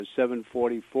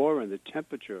7:44, and the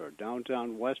temperature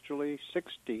downtown Westerly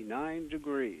 69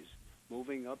 degrees,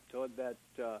 moving up toward that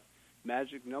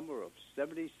magic number of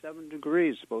 77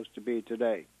 degrees supposed to be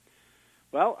today.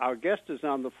 Well, our guest is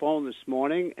on the phone this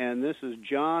morning, and this is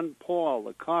John Paul,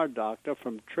 the car doctor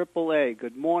from AAA.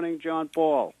 Good morning, John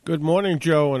Paul. Good morning,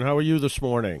 Joe, and how are you this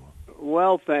morning?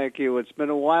 Well, thank you. It's been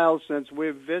a while since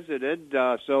we've visited,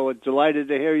 so delighted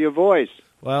to hear your voice.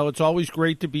 Well, it's always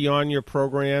great to be on your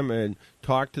program and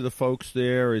talk to the folks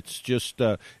there. It's just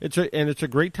it's a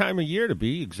great time of year to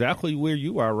be exactly where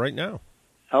you are right now.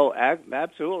 Oh,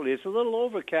 absolutely. It's a little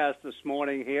overcast this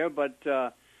morning here,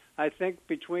 but I think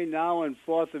between now and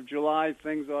 4th of July,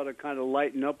 things ought to kind of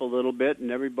lighten up a little bit, and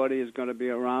everybody is going to be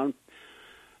around.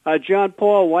 John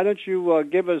Paul, why don't you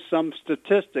give us some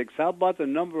statistics? How about the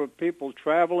number of people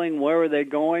traveling? Where are they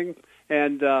going?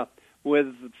 And with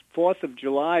 4th of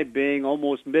July being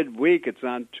almost midweek, it's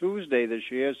on Tuesday this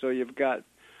year, so you've got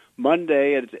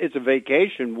Monday. It's a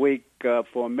vacation week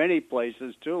for many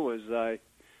places, too, as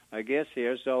I guess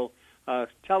here. So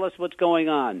tell us what's going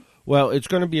on. Well, it's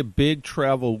going to be a big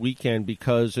travel weekend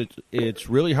because it's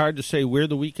really hard to say where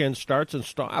the weekend starts and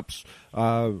stops.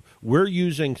 We're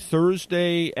using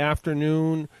Thursday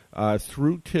afternoon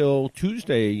through till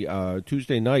Tuesday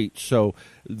night. So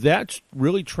that's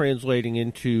really translating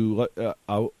into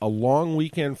a long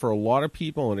weekend for a lot of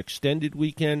people, an extended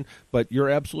weekend. But you're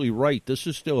absolutely right. This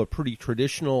is still a pretty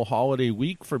traditional holiday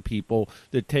week for people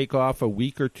that take off a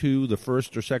week or two the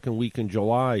first or second week in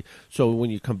July. So when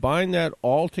you combine that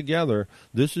all together,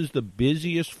 this is the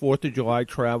busiest 4th of July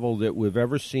travel that we've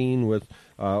ever seen, with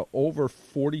over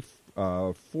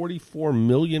 44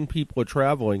 million people are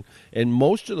traveling, and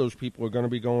most of those people are going to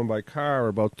be going by car.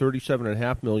 About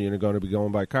 37.5 million are going to be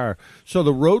going by car. So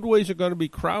the roadways are going to be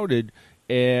crowded,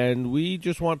 and we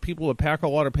just want people to pack a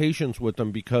lot of patience with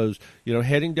them because,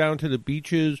 heading down to the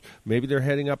beaches, maybe they're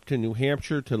heading up to New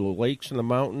Hampshire, to the lakes and the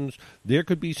mountains, there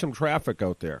could be some traffic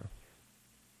out there.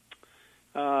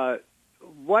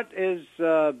 What is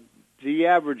the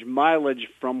average mileage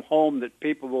from home that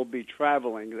people will be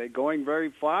traveling? Are they going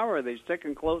very far, or are they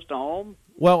sticking close to home?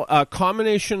 Well,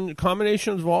 combinations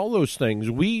of all those things.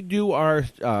 We do our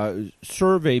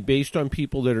survey based on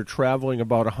people that are traveling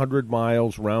about 100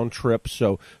 miles round trip.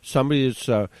 So somebody is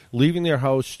leaving their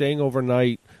house, staying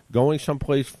overnight, going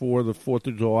someplace for the 4th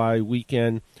of July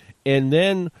weekend. And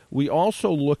then we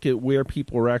also look at where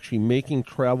people are actually making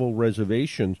travel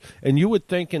reservations. And you would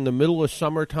think in the middle of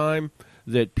summertime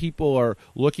that people are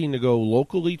looking to go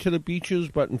locally to the beaches,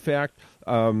 but in fact,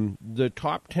 the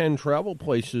top 10 travel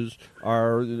places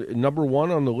are, number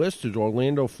one on the list is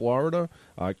Orlando, Florida.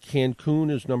 Cancun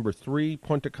is number 3.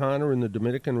 Punta Cana in the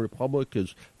Dominican Republic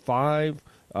is 5.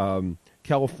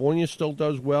 California still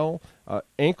does well.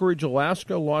 Anchorage,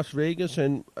 Alaska, Las Vegas,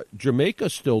 and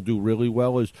Jamaica still do really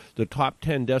well as the top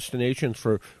 10 destinations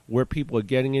for where people are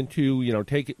getting into,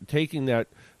 taking that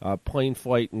plane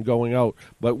flight and going out.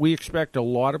 But we expect a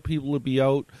lot of people to be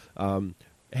out,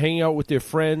 hanging out with their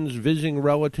friends, visiting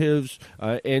relatives,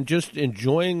 and just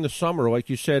enjoying the summer. Like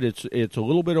you said, it's a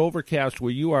little bit overcast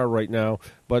where you are right now,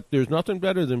 but there's nothing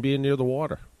better than being near the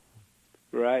water.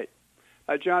 Right.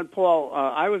 John Paul,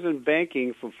 I was in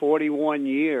banking for 41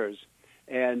 years,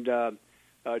 and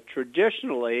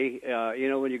traditionally,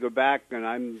 when you go back, and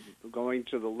I'm going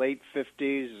to the late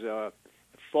 50s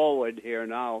forward here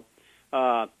now,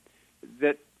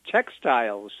 that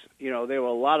textiles, there were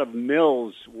a lot of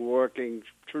mills working,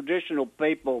 traditional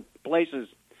places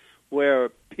where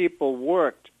people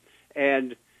worked,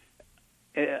 and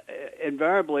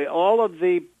invariably all of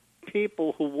the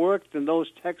people who worked in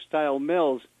those textile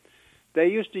mills, they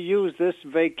used to use this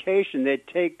vacation. They'd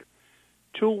take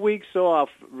 2 weeks off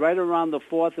right around the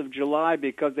 4th of July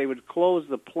because they would close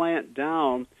the plant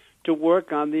down to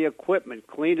work on the equipment,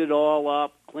 clean it all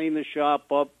up, clean the shop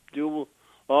up, do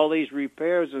all these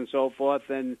repairs and so forth,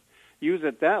 and use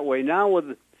it that way. Now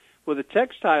with the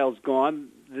textiles gone,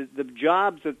 the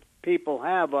jobs that people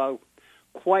have are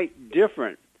quite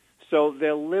different. So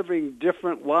they're living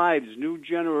different lives, new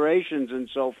generations and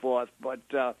so forth. But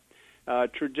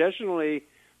traditionally,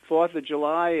 4th of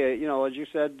July, as you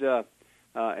said,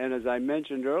 and as I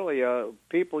mentioned earlier,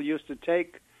 people used to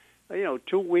take, 2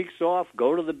 weeks off,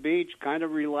 go to the beach, kind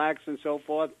of relax and so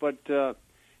forth. But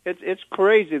it's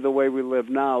crazy the way we live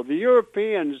now. The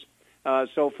Europeans,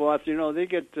 so forth, they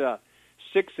get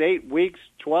 6, 8 weeks,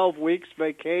 12 weeks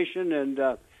vacation,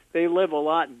 and they live a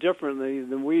lot differently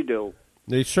than we do.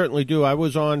 They certainly do. I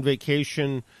was on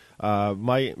vacation.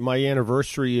 My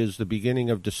anniversary is the beginning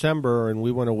of December, and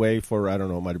we went away for, I don't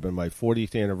know, it might have been my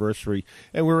 40th anniversary,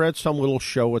 and we were at some little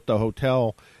show at the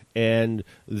hotel, and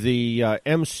the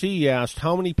MC asked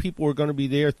how many people were going to be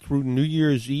there through New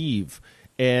Year's Eve.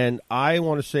 And I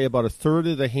want to say about a third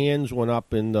of the hands went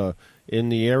up in the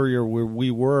area where we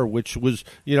were, which was,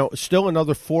 still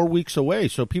another 4 weeks away.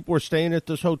 So people were staying at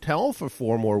this hotel for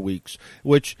 4 more weeks,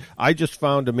 which I just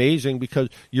found amazing because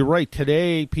you're right.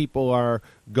 Today, people are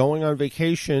going on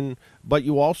vacation, but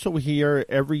you also hear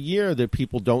every year that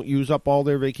people don't use up all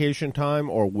their vacation time,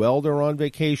 or while they're on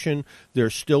vacation, they're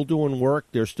still doing work.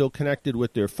 They're still connected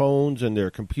with their phones and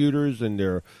their computers and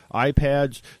their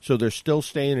iPads, so they're still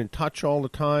staying in touch all the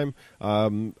time.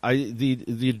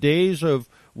 The days of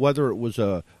whether it was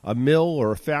a mill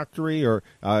or a factory or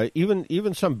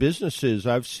even some businesses,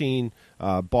 I've seen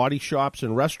body shops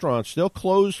and restaurants, they'll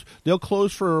close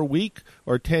for a week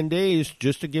or 10 days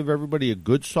just to give everybody a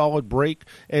good solid break,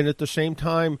 and at the same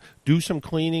time do some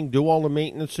cleaning, do all the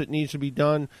maintenance that needs to be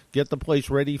done, get the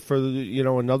place ready for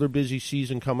another busy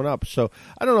season coming up. So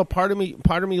I don't know, part of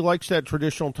me likes that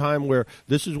traditional time where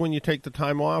this is when you take the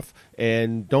time off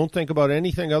and don't think about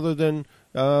anything other than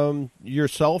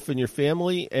yourself and your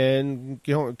family, and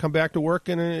come back to work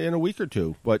in a week or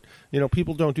two. But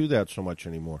people don't do that so much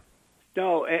anymore.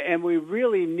 No, and we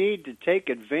really need to take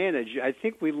advantage. I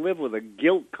think we live with a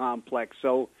guilt complex.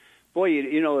 So, boy,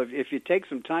 if you take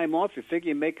some time off, you figure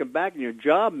you may come back, and your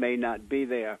job may not be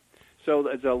there. So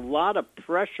there's a lot of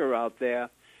pressure out there.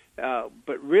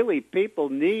 But really, people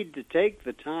need to take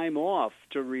the time off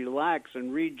to relax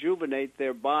and rejuvenate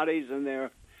their bodies and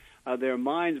their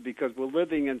minds, because we're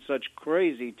living in such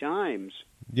crazy times.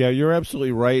 Yeah, you're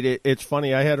absolutely right. It's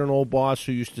funny. I had an old boss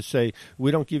who used to say,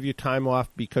 we don't give you time off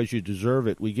because you deserve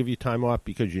it. We give you time off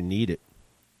because you need it.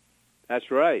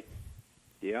 That's right.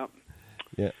 Yeah.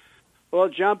 Yeah. Well,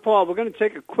 John Paul, we're going to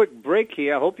take a quick break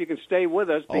here. I hope you can stay with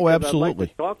us. Oh, absolutely. I'd like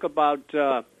to talk about,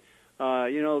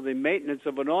 the maintenance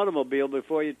of an automobile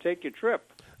before you take your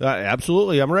trip.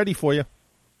 Absolutely. I'm ready for you.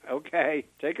 Okay.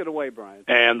 Take it away, Brian.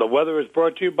 And the weather is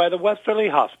brought to you by the Westerly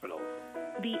Hospital.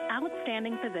 The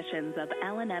outstanding physicians of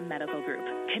L&M Medical Group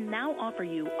can now offer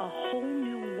you a whole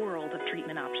new world of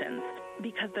treatment options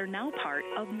because they're now part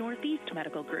of Northeast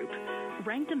Medical Group,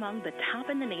 ranked among the top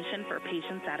in the nation for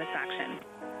patient satisfaction.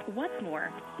 What's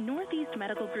more, Northeast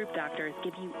Medical Group doctors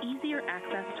give you easier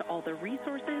access to all the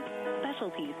resources,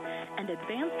 specialties, and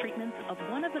advanced treatments of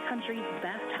one of the country's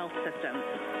best health systems,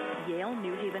 Yale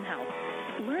New Haven Health.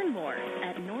 Learn more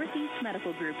at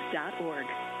northeastmedicalgroup.org.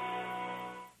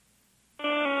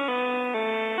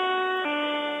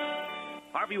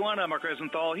 Harvey One, I'm Mark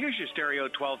Rosenthal. Here's your Stereo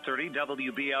 1230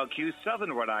 WBLQ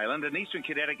Southern Rhode Island and Eastern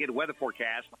Connecticut weather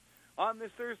forecast. On this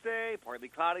Thursday, partly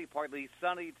cloudy, partly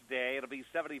sunny today. It'll be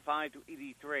 75 to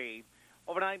 83.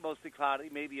 Overnight, mostly cloudy,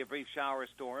 maybe a brief shower or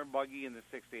storm, muggy in the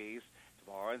 60s.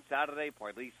 Tomorrow and Saturday,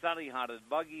 partly sunny, hot and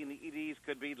muggy in the 80s.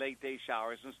 Could be late-day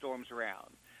showers and storms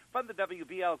around. From the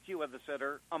WBLQ Weather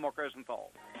Center, I'm Mark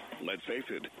Rosenthal. Let's face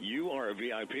it, you are a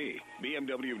VIP.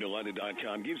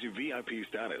 BMWNewLondon.com gives you VIP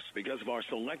status because of our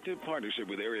selective partnership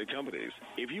with area companies.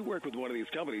 If you work with one of these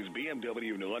companies,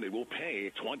 BMW New London will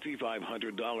pay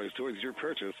 $2,500 towards your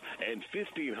purchase and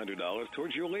 $1,500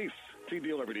 towards your lease. See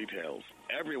dealer for details.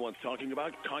 Everyone's talking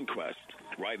about Conquest.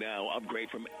 Right now, upgrade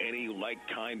from any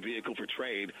like-kind vehicle for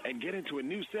trade and get into a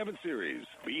new 7 Series.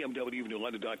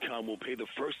 BMWNewLondon.com will pay the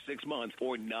first 6 months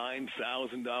or $9,000.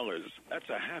 That's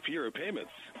a half year of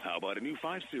payments. How about a new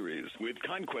 5 Series? With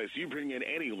Conquest, you bring in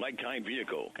any like-kind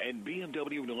vehicle, and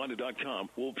BMWNewLondon.com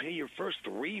will pay your first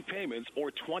 3 payments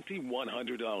or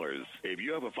 $2,100. If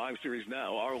you have a 5 Series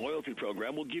now, our loyalty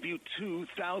program will give you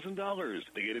 $2,000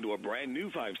 to get into a brand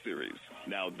new 5 Series.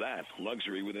 Now that's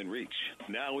luxury within reach.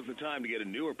 Now is the time to get a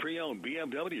new or pre-owned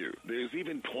BMW. There's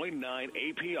even 0.9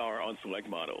 APR on select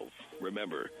models.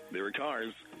 Remember, there are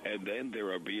cars, and then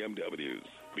there are BMWs.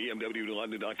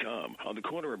 BMWNewLondon.com on the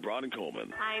corner of Broad and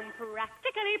Coleman. I'm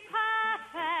practically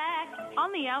perfect. On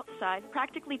the outside,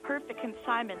 Practically Perfect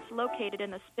Consignments, located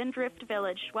in the Spindrift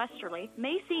Village, Westerly,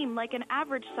 may seem like an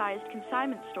average-sized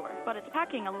consignment store, but it's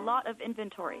packing a lot of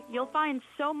inventory. You'll find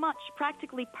so much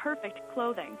practically perfect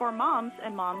clothing for moms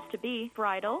and moms-to-be,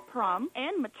 bridal, prom,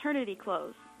 and maternity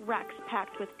clothes. Racks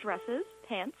packed with dresses,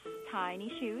 pants,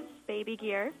 tiny shoes, baby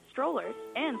gear, strollers,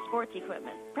 and sports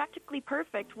equipment. Practically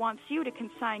Perfect wants you to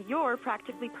consign your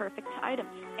Practically Perfect items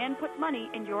and put money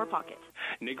in your pocket.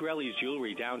 Negrelli's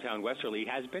Jewelry downtown Westerly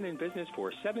has been in business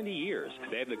for 70 years.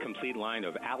 They have the complete line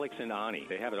of Alex and Ani.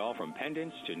 They have it all from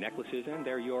pendants to necklaces, and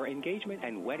they're your engagement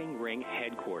and wedding ring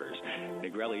headquarters.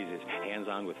 Negrelli's is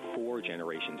hands-on with 4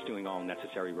 generations, doing all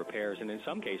necessary repairs, and in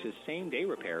some cases, same-day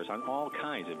repairs on all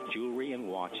kinds of jewelry and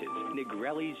watches.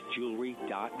 Negrelli's Jewelry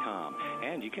WBLQ.com.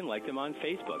 And you can like them on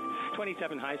Facebook,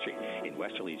 27 High Street in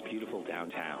Westerly's beautiful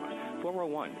downtown,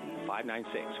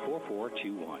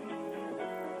 401-596-4421.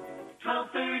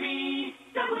 1230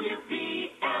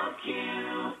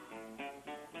 WBLQ.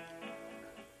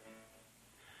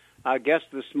 Our guest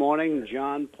this morning,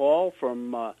 John Paul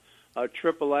from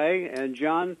AAA. And,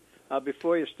 John,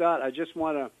 before you start, I just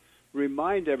want to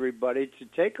remind everybody to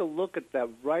take a look at that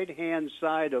right-hand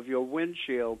side of your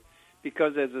windshield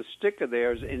because there's a sticker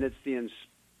there, and it's the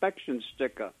inspection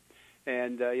sticker.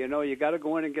 And, you got to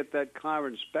go in and get that car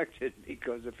inspected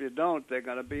because if you don't, they're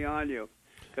going to be on you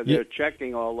because they're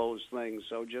checking all those things.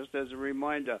 So just as a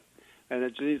reminder, and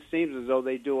it seems as though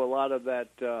they do a lot of that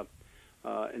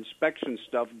inspection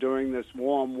stuff during this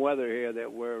warm weather here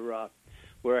that we're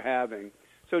having.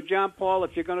 So, John Paul,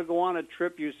 if you're going to go on a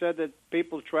trip, you said that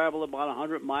people travel about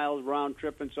 100 miles round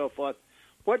trip and so forth.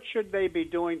 What should they be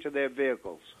doing to their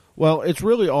vehicles? Well, it's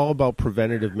really all about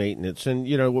preventative maintenance. And,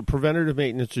 what preventative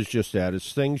maintenance is just that.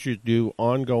 It's things you do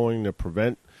ongoing to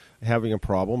prevent having a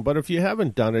problem. But if you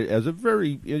haven't done it as a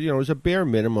as a bare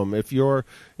minimum, if you're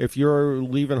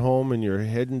leaving home and you're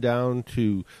heading down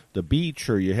to the beach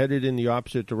or you're headed in the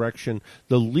opposite direction,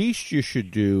 the least you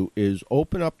should do is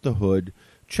open up the hood,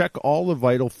 check all the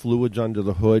vital fluids under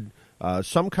the hood.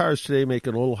 Some cars today make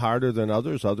it a little harder than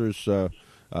others. Others,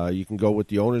 you can go with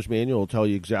the owner's manual. It'll tell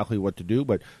you exactly what to do.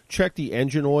 But check the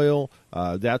engine oil.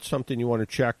 That's something you want to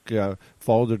check.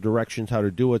 Follow the directions how to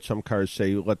do it. Some cars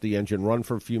say let the engine run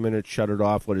for a few minutes, shut it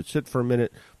off, let it sit for a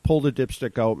minute, pull the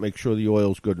dipstick out, make sure the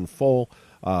oil's good and full.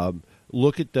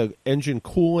 Look at the engine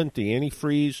coolant, the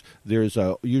antifreeze. There's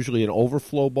usually an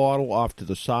overflow bottle off to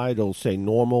the side. It'll say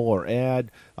normal or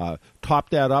add. Top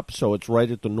that up so it's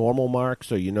right at the normal mark,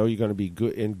 so you know you're going to be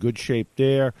in good shape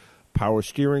there. Power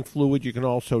steering fluid you can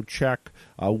also check.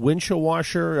 Windshield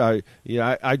washer, I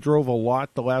drove a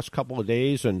lot the last couple of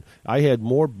days, and I had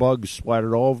more bugs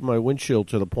splattered all over my windshield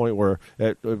to the point where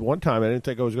at one time I didn't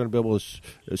think I was going to be able to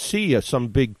see some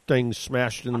big thing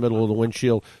smashed in the middle of the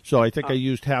windshield. So I think I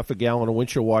used half a gallon of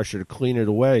windshield washer to clean it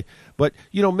away. But,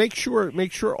 make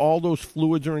sure all those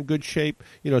fluids are in good shape.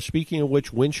 Speaking of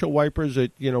which, windshield wipers,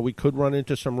 we could run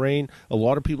into some rain. A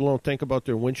lot of people don't think about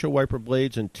their windshield wiper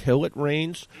blades until it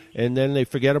rains, and then they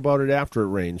forget about it after it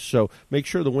rains. So make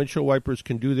sure the windshield wipers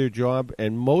can do their job,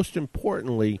 and most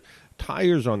importantly,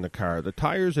 tires on the car. The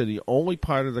tires are the only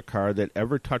part of the car that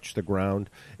ever touch the ground,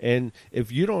 and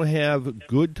if you don't have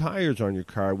good tires on your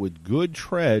car with good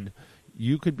tread,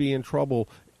 you could be in trouble,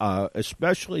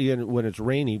 especially when it's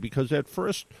rainy, because that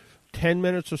first 10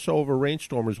 minutes or so of a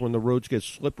rainstorm is when the roads get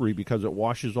slippery because it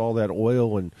washes all that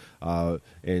oil and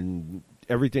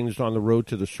everything's on the road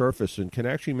to the surface and can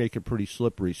actually make it pretty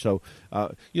slippery. So,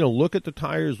 look at the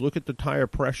tires, look at the tire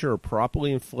pressure. A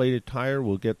properly inflated tire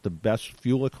will get the best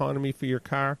fuel economy for your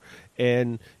car.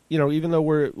 And, even though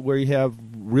we have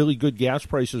really good gas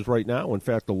prices right now, in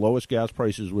fact, the lowest gas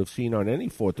prices we've seen on any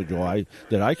 4th of July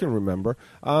that I can remember,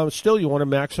 still you want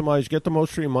to get the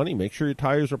most for your money. Make sure your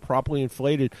tires are properly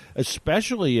inflated,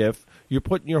 especially if you're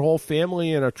putting your whole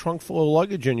family in a trunk full of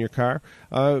luggage in your car.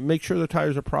 Make sure the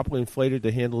tires are properly inflated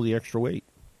to handle the extra weight.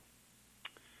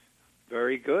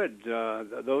 Very good.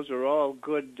 Those are all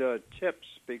good tips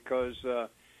because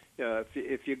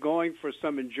if you're going for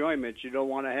some enjoyment, you don't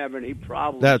want to have any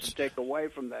problems to take away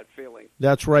from that feeling.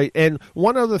 That's right. And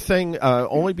one other thing,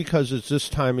 only because it's this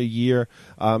time of year,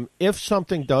 if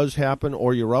something does happen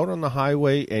or you're out on the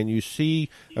highway and you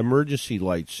see emergency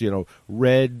lights,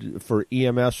 red for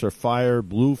EMS or fire,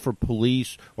 blue for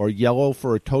police, or yellow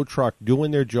for a tow truck doing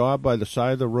their job by the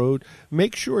side of the road,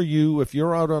 make sure if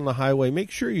you're out on the highway, make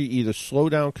sure you either slow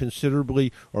down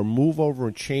considerably or move over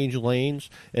and change lanes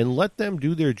and let them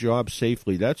do their job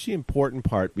safely. That's the important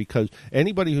part, because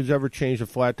anybody who's ever changed a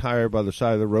flat tire by the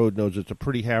side of the road knows it's a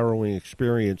pretty harrowing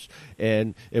experience.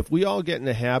 And if we all get in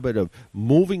the habit of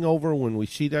moving over when we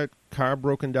see that car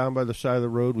broken down by the side of the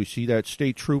road, we see that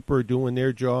state trooper doing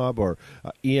their job or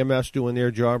EMS doing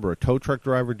their job or a tow truck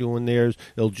driver doing theirs,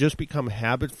 it'll just become a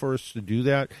habit for us to do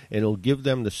that, and it'll give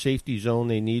them the safety zone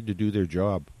they need to do their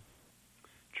job.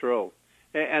 True.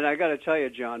 And I got to tell you,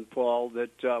 John Paul,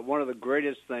 that one of the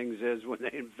greatest things is when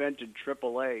they invented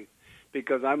AAA,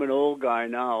 because I'm an old guy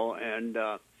now, and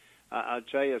I'll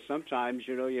tell you, sometimes,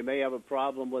 you may have a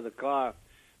problem with a car,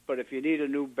 but if you need a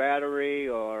new battery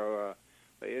or,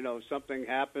 something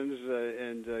happens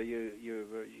and you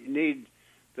need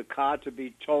the car to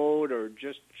be towed or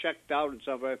just checked out and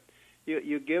stuff,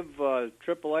 you give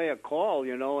AAA a call,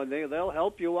 and they'll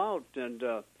help you out and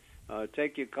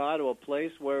take your car to a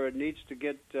place where it needs to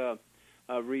get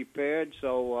repaired.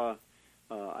 So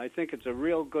I think it's a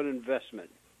real good investment.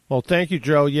 Well, thank you,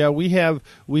 Joe. Yeah, we have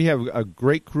a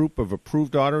great group of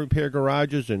approved auto repair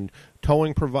garages and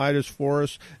towing providers for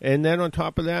us. And then on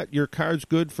top of that, your car's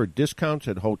good for discounts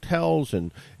at hotels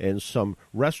and some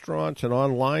restaurants and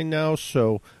online now.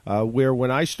 So where when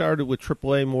I started with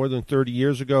AAA more than 30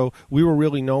 years ago, we were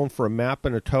really known for a map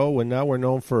and a tow, and now we're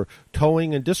known for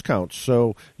towing and discounts.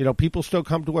 So, people still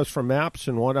come to us for maps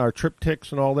and want our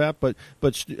triptychs and all that, but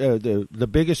the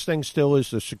biggest thing still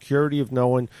is the security of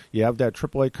knowing you have that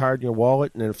AAA card in your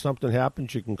wallet, and if something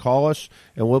happens, you can call us,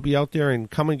 and we'll be out there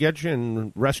and come and get you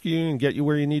and rescue you and get you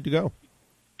where you need to go.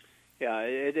 Yeah,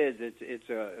 it is. It's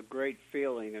a great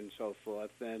feeling and so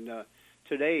forth. And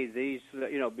today, these,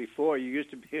 before you used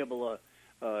to be able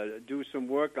to do some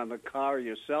work on the car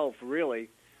yourself, really.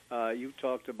 You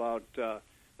talked about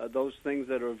those things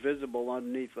that are visible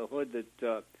underneath the hood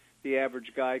that the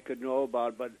average guy could know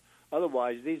about. But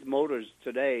otherwise, these motors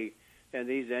today and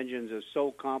these engines are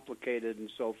so complicated and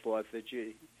so forth that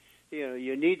you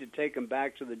need to take them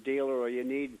back to the dealer, or you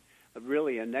need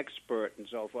really an expert and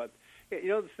so forth.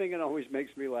 The thing that always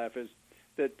makes me laugh is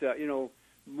that,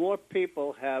 more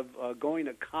people have going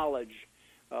to college,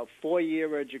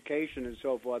 4-year education and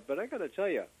so forth. But I got to tell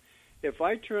you, if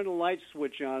I turn the light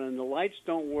switch on and the lights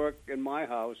don't work in my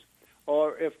house,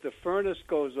 or if the furnace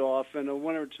goes off in the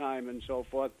wintertime and so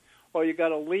forth, or you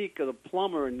got a leak of the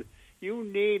plumber, and you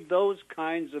need those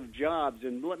kinds of jobs.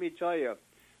 And let me tell you,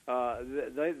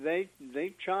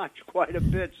 they charge quite a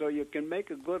bit, so you can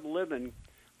make a good living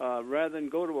rather than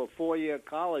go to a 4-year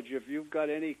college if you've got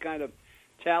any kind of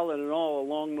talent at all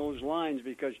along those lines,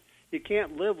 because you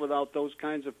can't live without those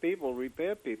kinds of people,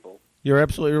 repair people. You're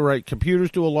absolutely right. Computers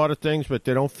do a lot of things, but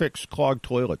they don't fix clogged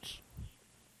toilets.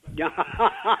 Yeah,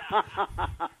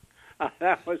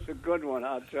 that was a good one,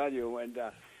 I'll tell you. And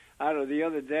I don't know, the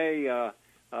other day,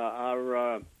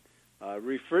 our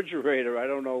refrigerator, I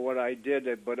don't know what I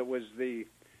did, but it was the,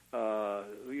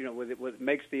 what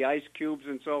makes the ice cubes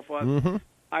and so forth. Mm-hmm.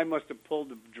 I must have pulled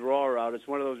the drawer out. It's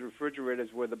one of those refrigerators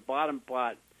where the bottom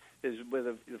part is where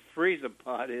the freezer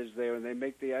part is there, and they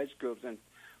make the ice cubes. And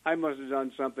I must have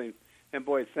done something. And,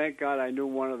 boy, thank God I knew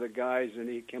one of the guys, and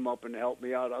he came up and helped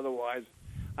me out. Otherwise,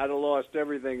 I'd have lost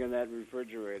everything in that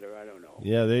refrigerator. I don't know.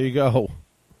 Yeah, there you go.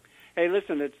 Hey,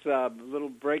 listen, it's a little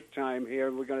break time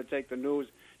here. We're going to take the news.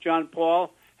 John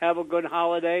Paul, have a good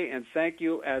holiday, and thank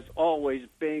you, as always,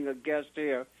 being a guest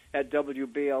here at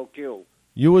WBLQ.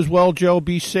 You as well, Joe.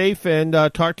 Be safe, and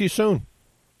talk to you soon.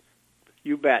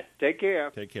 You bet. Take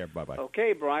care. Take care. Bye-bye.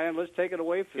 Okay, Brian, let's take it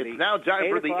away for It's now time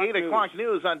for the 8 o'clock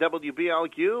news on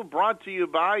WBLQ, brought to you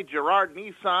by Girard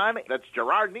Nissan. That's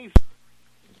Girard Nissan.